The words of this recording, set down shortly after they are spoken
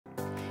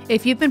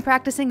If you've been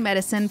practicing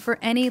medicine for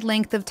any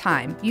length of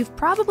time, you've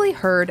probably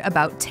heard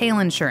about tail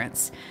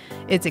insurance.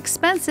 It's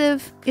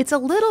expensive, it's a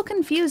little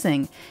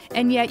confusing,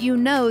 and yet you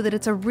know that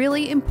it's a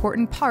really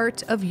important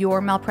part of your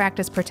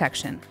malpractice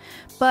protection.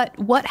 But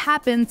what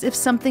happens if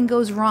something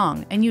goes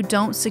wrong and you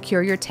don't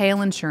secure your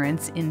tail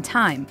insurance in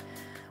time?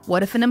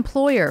 What if an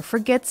employer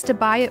forgets to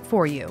buy it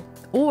for you?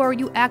 Or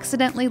you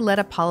accidentally let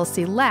a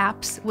policy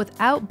lapse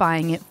without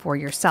buying it for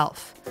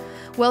yourself?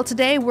 Well,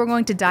 today we're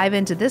going to dive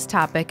into this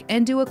topic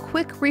and do a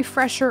quick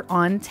refresher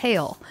on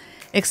tail,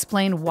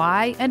 explain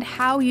why and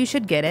how you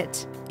should get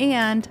it,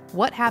 and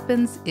what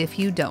happens if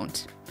you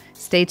don't.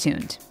 Stay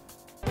tuned.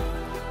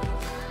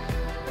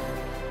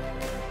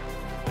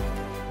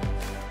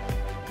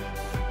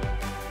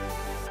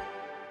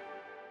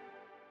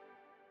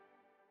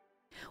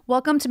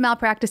 Welcome to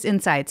Malpractice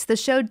Insights, the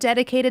show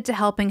dedicated to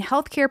helping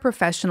healthcare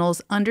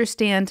professionals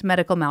understand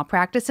medical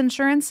malpractice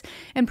insurance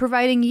and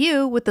providing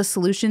you with the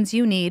solutions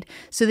you need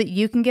so that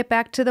you can get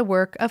back to the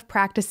work of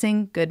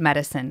practicing good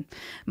medicine.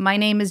 My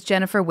name is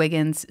Jennifer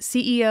Wiggins,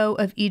 CEO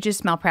of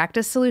Aegis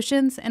Malpractice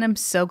Solutions, and I'm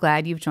so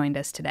glad you've joined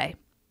us today.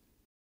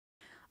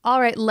 All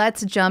right,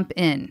 let's jump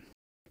in.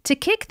 To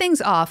kick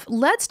things off,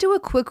 let's do a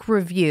quick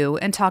review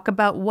and talk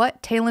about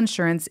what tail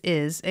insurance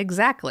is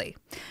exactly.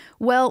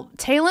 Well,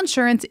 tail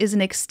insurance is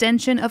an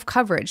extension of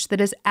coverage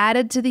that is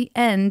added to the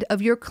end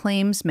of your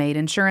claims-made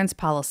insurance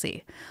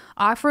policy,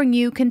 offering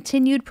you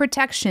continued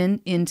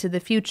protection into the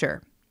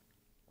future.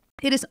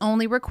 It is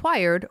only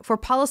required for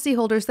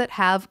policyholders that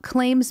have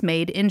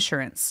claims-made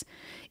insurance.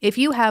 If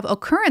you have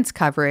occurrence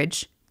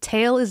coverage,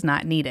 tail is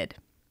not needed.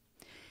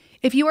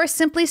 If you are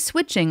simply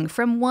switching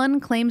from one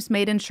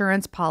claims-made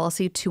insurance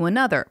policy to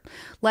another,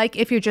 like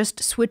if you're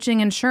just switching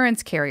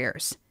insurance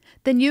carriers,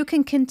 then you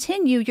can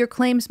continue your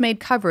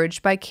claims-made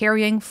coverage by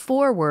carrying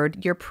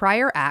forward your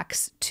prior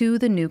acts to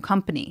the new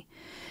company.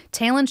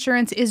 Tail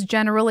insurance is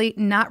generally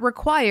not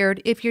required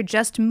if you're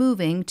just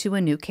moving to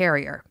a new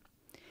carrier.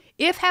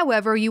 If,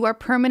 however, you are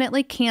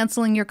permanently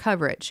canceling your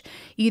coverage,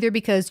 either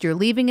because you're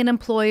leaving an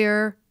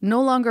employer,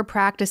 no longer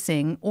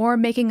practicing, or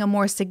making a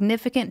more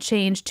significant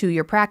change to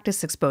your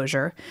practice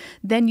exposure,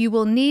 then you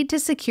will need to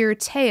secure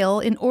tail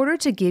in order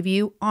to give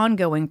you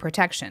ongoing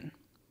protection.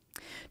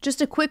 Just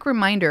a quick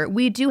reminder,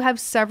 we do have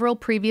several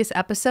previous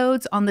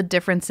episodes on the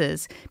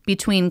differences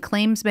between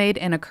claims made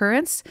and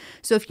occurrence,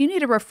 so if you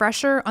need a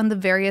refresher on the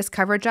various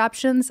coverage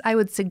options, I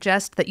would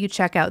suggest that you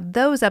check out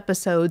those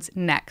episodes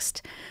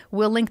next.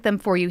 We'll link them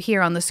for you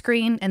here on the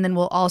screen, and then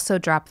we'll also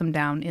drop them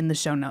down in the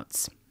show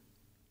notes.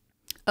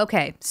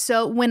 Okay,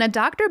 so when a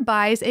doctor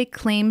buys a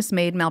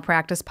claims-made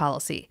malpractice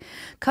policy,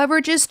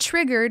 coverage is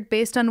triggered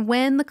based on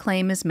when the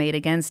claim is made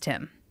against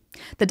him.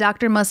 The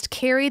doctor must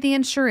carry the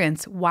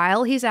insurance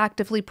while he's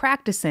actively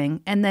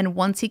practicing, and then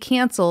once he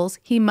cancels,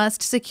 he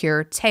must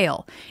secure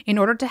tail in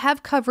order to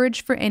have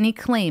coverage for any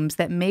claims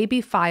that may be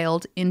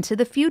filed into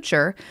the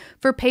future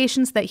for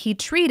patients that he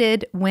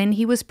treated when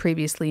he was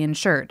previously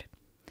insured.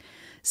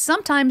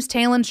 Sometimes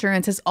tail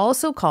insurance is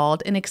also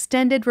called an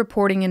extended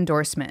reporting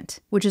endorsement,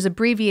 which is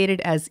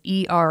abbreviated as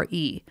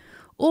ERE,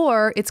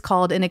 or it's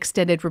called an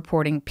extended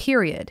reporting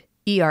period,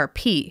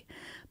 ERP.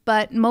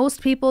 But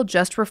most people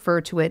just refer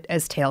to it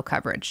as tail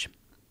coverage.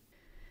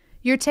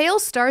 Your tail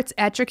starts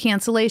at your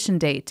cancellation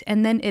date,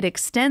 and then it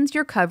extends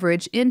your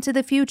coverage into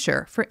the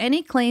future for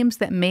any claims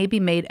that may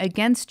be made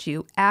against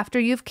you after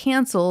you've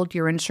canceled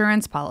your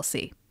insurance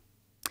policy.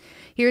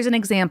 Here's an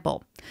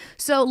example.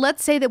 So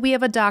let's say that we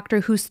have a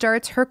doctor who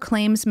starts her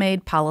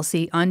claims-made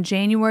policy on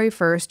January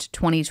 1st,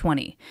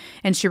 2020,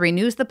 and she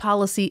renews the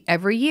policy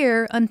every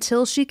year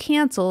until she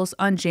cancels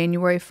on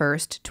January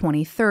 1st,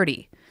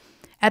 2030.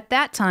 At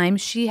that time,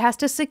 she has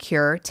to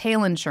secure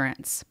tail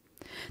insurance.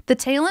 The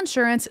tail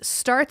insurance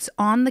starts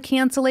on the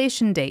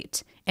cancellation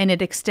date, and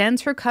it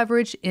extends her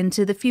coverage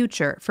into the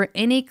future for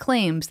any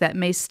claims that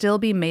may still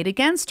be made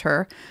against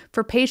her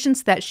for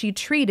patients that she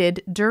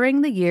treated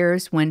during the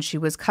years when she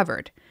was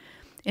covered.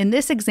 In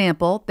this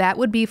example, that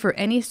would be for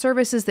any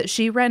services that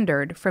she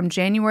rendered from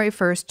January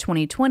 1st,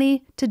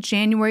 2020 to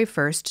January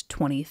 1st,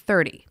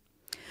 2030.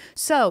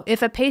 So,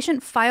 if a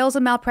patient files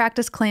a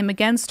malpractice claim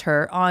against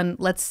her on,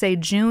 let's say,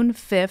 June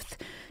 5th,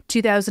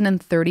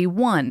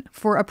 2031,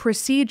 for a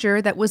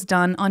procedure that was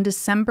done on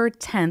December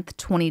 10th,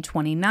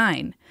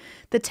 2029,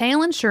 the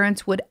tail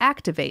insurance would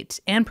activate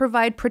and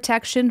provide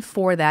protection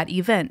for that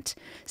event,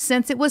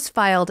 since it was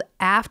filed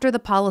after the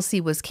policy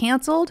was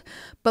canceled,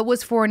 but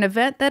was for an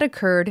event that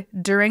occurred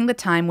during the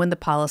time when the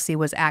policy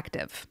was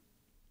active.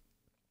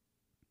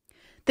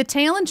 The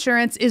tail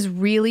insurance is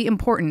really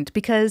important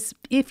because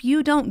if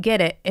you don't get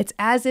it, it's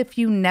as if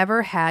you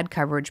never had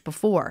coverage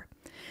before.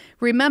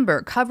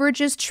 Remember,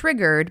 coverage is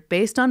triggered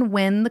based on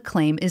when the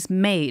claim is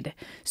made.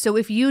 So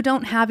if you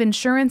don't have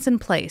insurance in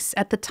place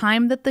at the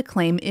time that the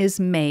claim is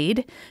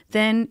made,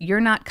 then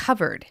you're not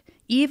covered,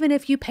 even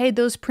if you paid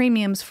those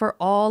premiums for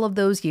all of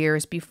those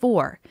years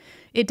before.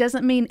 It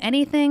doesn't mean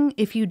anything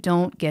if you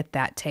don't get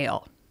that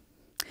tail.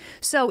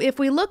 So if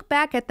we look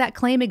back at that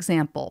claim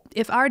example,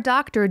 if our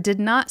doctor did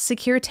not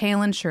secure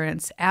tail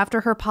insurance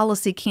after her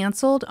policy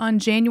canceled on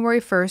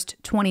January 1st,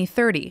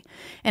 2030,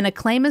 and a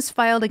claim is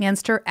filed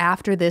against her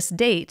after this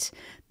date,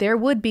 there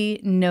would be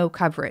no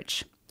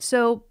coverage.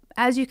 So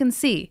as you can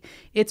see,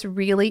 it's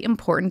really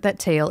important that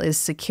tail is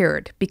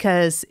secured,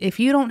 because if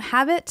you don't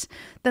have it,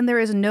 then there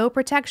is no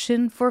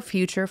protection for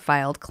future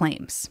filed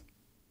claims.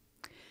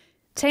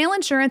 Tail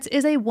insurance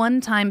is a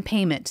one-time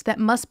payment that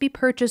must be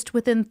purchased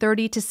within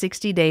 30 to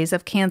 60 days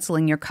of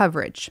canceling your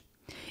coverage.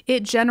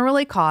 It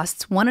generally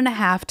costs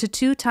 1.5 to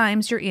 2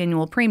 times your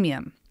annual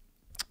premium.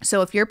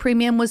 So if your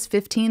premium was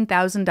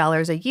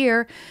 $15,000 a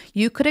year,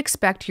 you could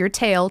expect your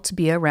tail to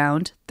be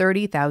around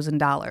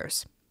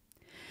 $30,000.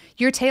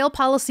 Your tail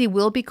policy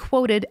will be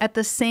quoted at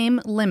the same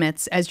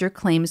limits as your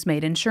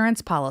claims-made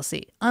insurance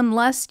policy,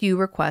 unless you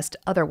request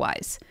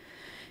otherwise.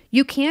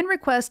 You can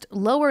request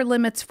lower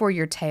limits for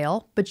your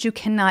tail, but you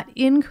cannot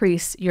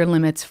increase your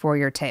limits for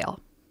your tail.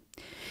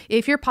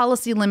 If your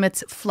policy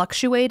limits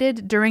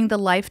fluctuated during the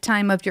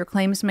lifetime of your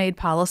claims-made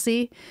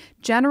policy,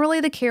 generally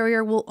the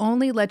carrier will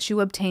only let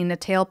you obtain a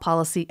tail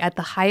policy at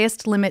the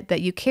highest limit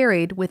that you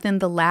carried within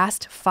the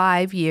last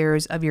 5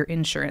 years of your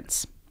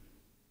insurance.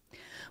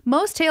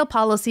 Most tail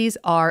policies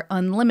are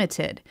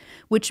unlimited,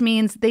 which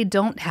means they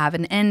don't have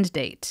an end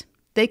date.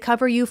 They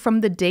cover you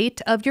from the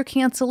date of your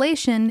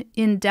cancellation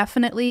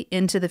indefinitely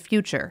into the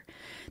future.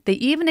 They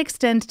even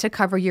extend to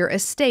cover your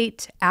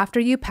estate after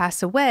you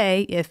pass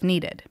away if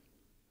needed.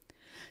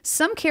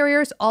 Some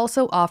carriers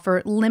also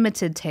offer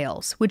limited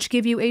tails, which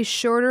give you a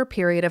shorter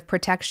period of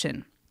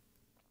protection.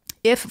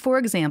 If, for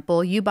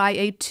example, you buy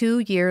a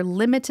 2-year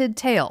limited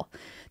tail,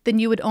 then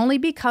you would only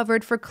be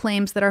covered for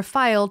claims that are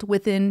filed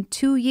within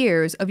 2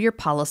 years of your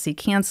policy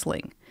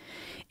canceling.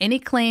 Any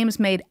claims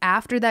made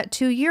after that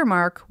 2-year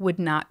mark would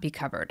not be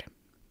covered.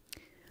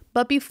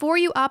 But before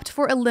you opt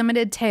for a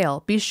limited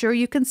tail, be sure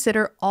you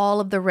consider all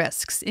of the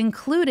risks,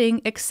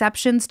 including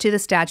exceptions to the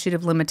Statute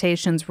of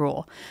Limitations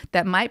rule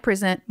that might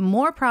present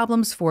more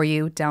problems for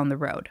you down the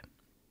road.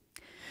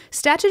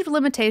 Statute of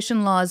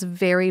limitation laws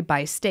vary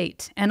by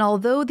state, and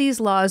although these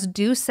laws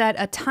do set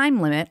a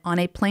time limit on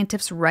a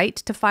plaintiff's right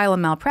to file a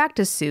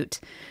malpractice suit,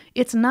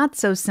 it's not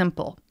so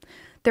simple.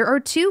 There are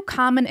 2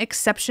 common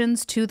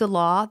exceptions to the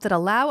law that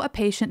allow a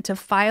patient to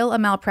file a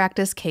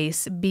malpractice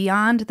case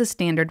beyond the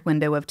standard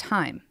window of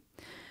time.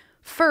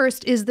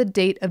 First is the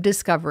date of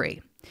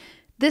discovery.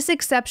 This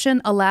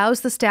exception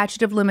allows the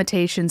statute of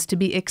limitations to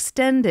be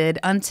extended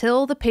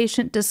until the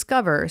patient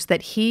discovers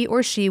that he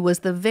or she was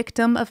the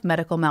victim of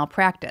medical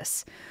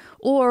malpractice,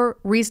 or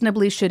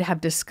reasonably should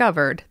have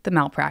discovered the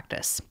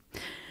malpractice.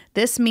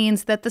 This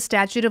means that the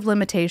statute of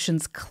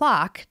limitations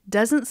clock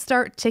doesn't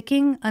start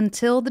ticking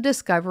until the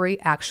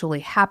discovery actually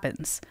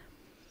happens.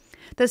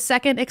 The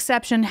second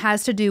exception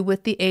has to do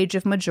with the age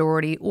of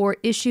majority or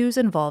issues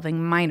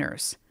involving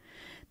minors.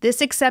 This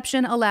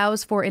exception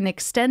allows for an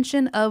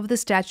extension of the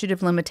statute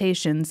of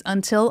limitations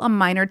until a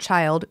minor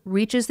child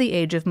reaches the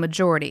age of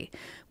majority,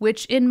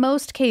 which in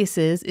most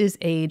cases is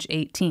age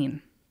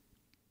 18.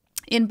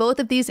 In both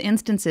of these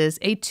instances,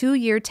 a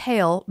 2-year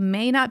tail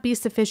may not be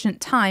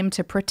sufficient time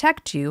to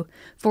protect you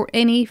for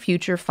any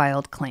future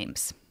filed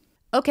claims.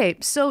 Okay,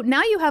 so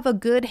now you have a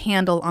good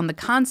handle on the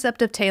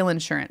concept of tail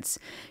insurance.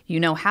 You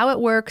know how it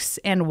works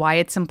and why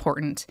it's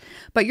important,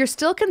 but you're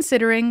still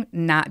considering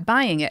not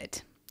buying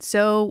it.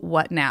 So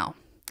what now?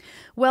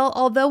 Well,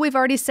 although we've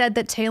already said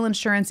that tail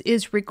insurance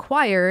is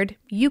required,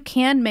 you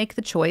can make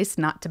the choice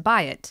not to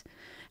buy it.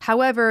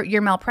 However,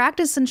 your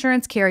malpractice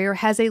insurance carrier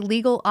has a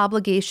legal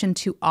obligation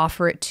to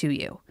offer it to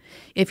you.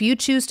 If you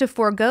choose to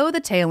forego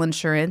the tail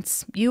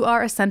insurance, you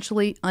are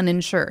essentially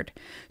uninsured.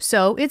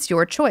 So it's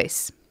your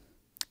choice.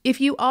 If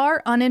you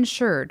are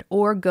uninsured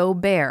or go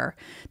bare,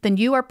 then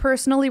you are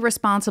personally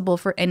responsible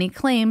for any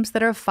claims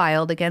that are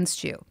filed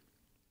against you.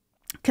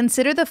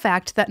 Consider the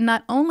fact that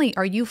not only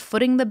are you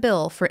footing the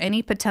bill for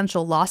any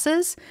potential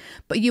losses,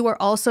 but you are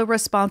also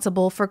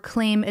responsible for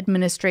claim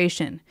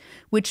administration,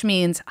 which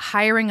means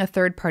hiring a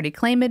third-party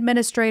claim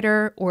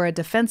administrator or a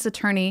defense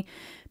attorney,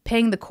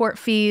 paying the court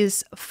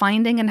fees,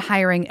 finding and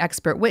hiring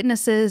expert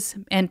witnesses,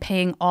 and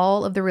paying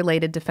all of the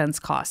related defense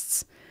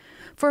costs.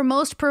 For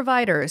most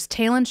providers,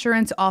 tail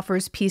insurance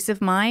offers peace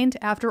of mind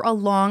after a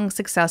long,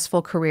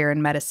 successful career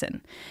in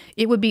medicine.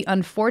 It would be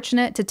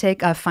unfortunate to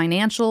take a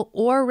financial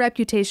or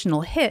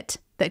reputational hit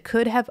that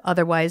could have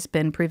otherwise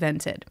been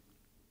prevented.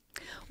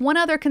 One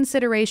other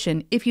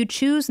consideration, if you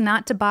choose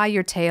not to buy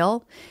your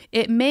tail,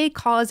 it may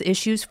cause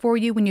issues for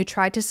you when you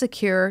try to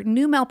secure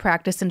new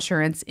malpractice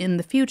insurance in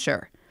the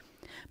future.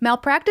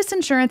 Malpractice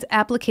insurance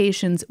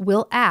applications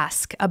will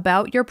ask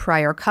about your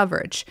prior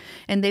coverage,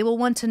 and they will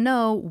want to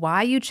know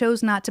why you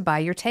chose not to buy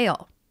your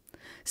tail.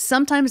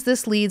 Sometimes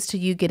this leads to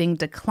you getting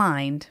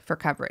declined for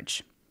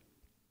coverage.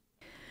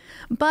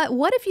 But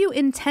what if you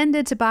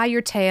intended to buy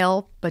your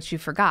tail, but you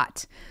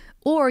forgot?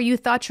 Or you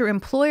thought your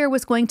employer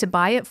was going to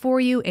buy it for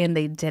you and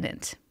they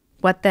didn't?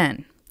 What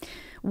then?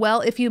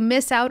 Well, if you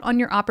miss out on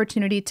your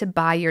opportunity to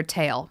buy your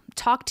tail,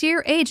 talk to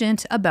your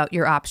agent about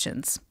your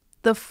options.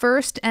 The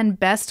first and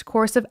best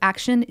course of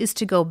action is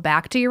to go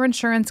back to your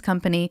insurance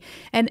company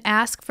and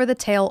ask for the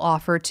tail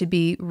offer to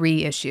be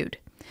reissued.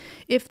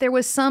 If there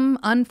was some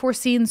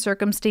unforeseen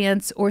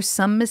circumstance or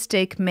some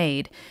mistake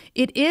made,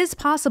 it is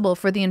possible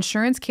for the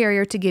insurance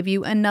carrier to give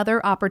you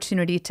another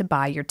opportunity to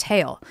buy your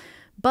tail,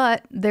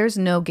 but there's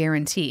no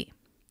guarantee.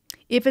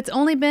 If it's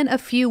only been a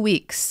few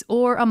weeks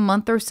or a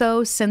month or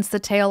so since the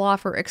tail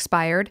offer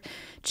expired,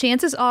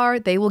 chances are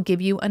they will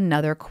give you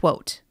another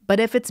quote. But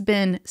if it's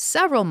been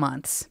several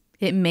months,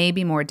 it may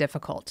be more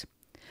difficult.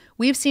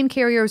 We've seen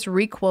carriers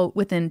requote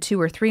within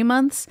 2 or 3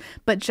 months,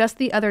 but just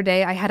the other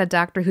day I had a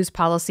doctor whose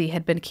policy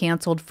had been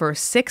canceled for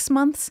 6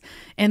 months,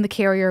 and the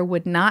carrier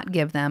would not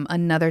give them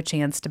another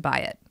chance to buy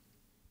it.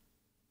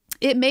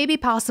 It may be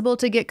possible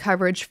to get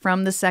coverage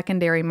from the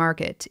secondary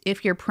market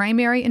if your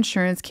primary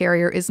insurance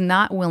carrier is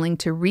not willing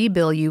to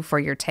rebill you for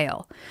your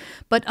tail.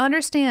 But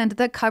understand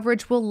that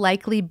coverage will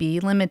likely be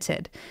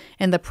limited,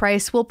 and the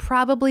price will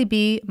probably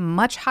be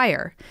much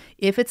higher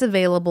if it's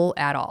available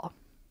at all.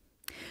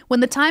 When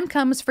the time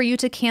comes for you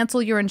to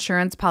cancel your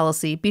insurance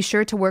policy, be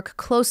sure to work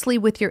closely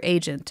with your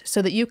agent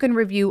so that you can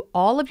review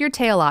all of your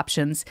tail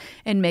options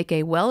and make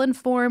a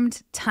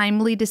well-informed,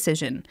 timely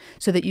decision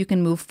so that you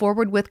can move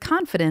forward with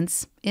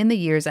confidence in the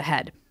years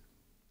ahead.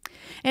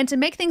 And to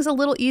make things a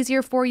little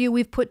easier for you,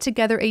 we've put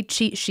together a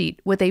cheat sheet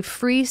with a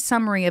free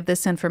summary of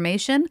this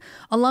information,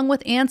 along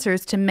with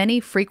answers to many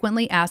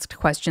frequently asked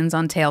questions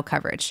on tail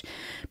coverage.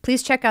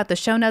 Please check out the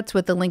show notes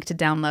with the link to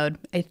download.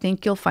 I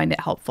think you'll find it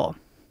helpful.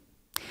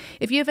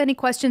 If you have any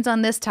questions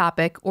on this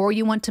topic or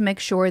you want to make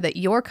sure that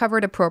you're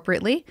covered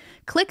appropriately,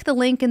 click the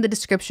link in the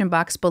description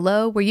box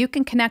below where you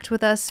can connect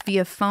with us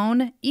via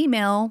phone,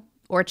 email,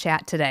 or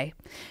chat today.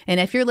 And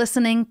if you're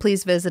listening,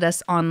 please visit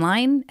us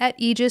online at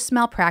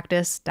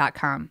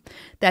aegismalpractice.com.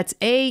 That's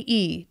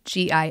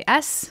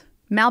AEGIS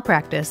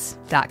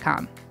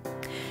malpractice.com.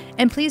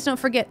 And please don't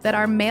forget that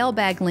our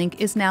mailbag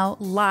link is now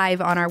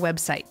live on our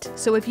website.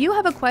 So if you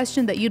have a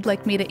question that you'd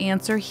like me to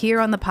answer here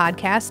on the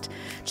podcast,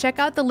 check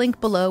out the link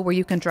below where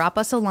you can drop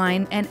us a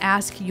line and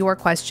ask your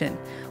question,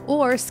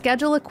 or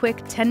schedule a quick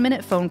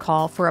 10-minute phone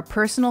call for a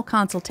personal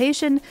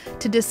consultation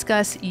to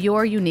discuss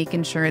your unique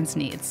insurance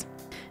needs.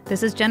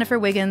 This is Jennifer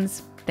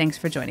Wiggins. Thanks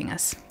for joining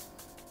us.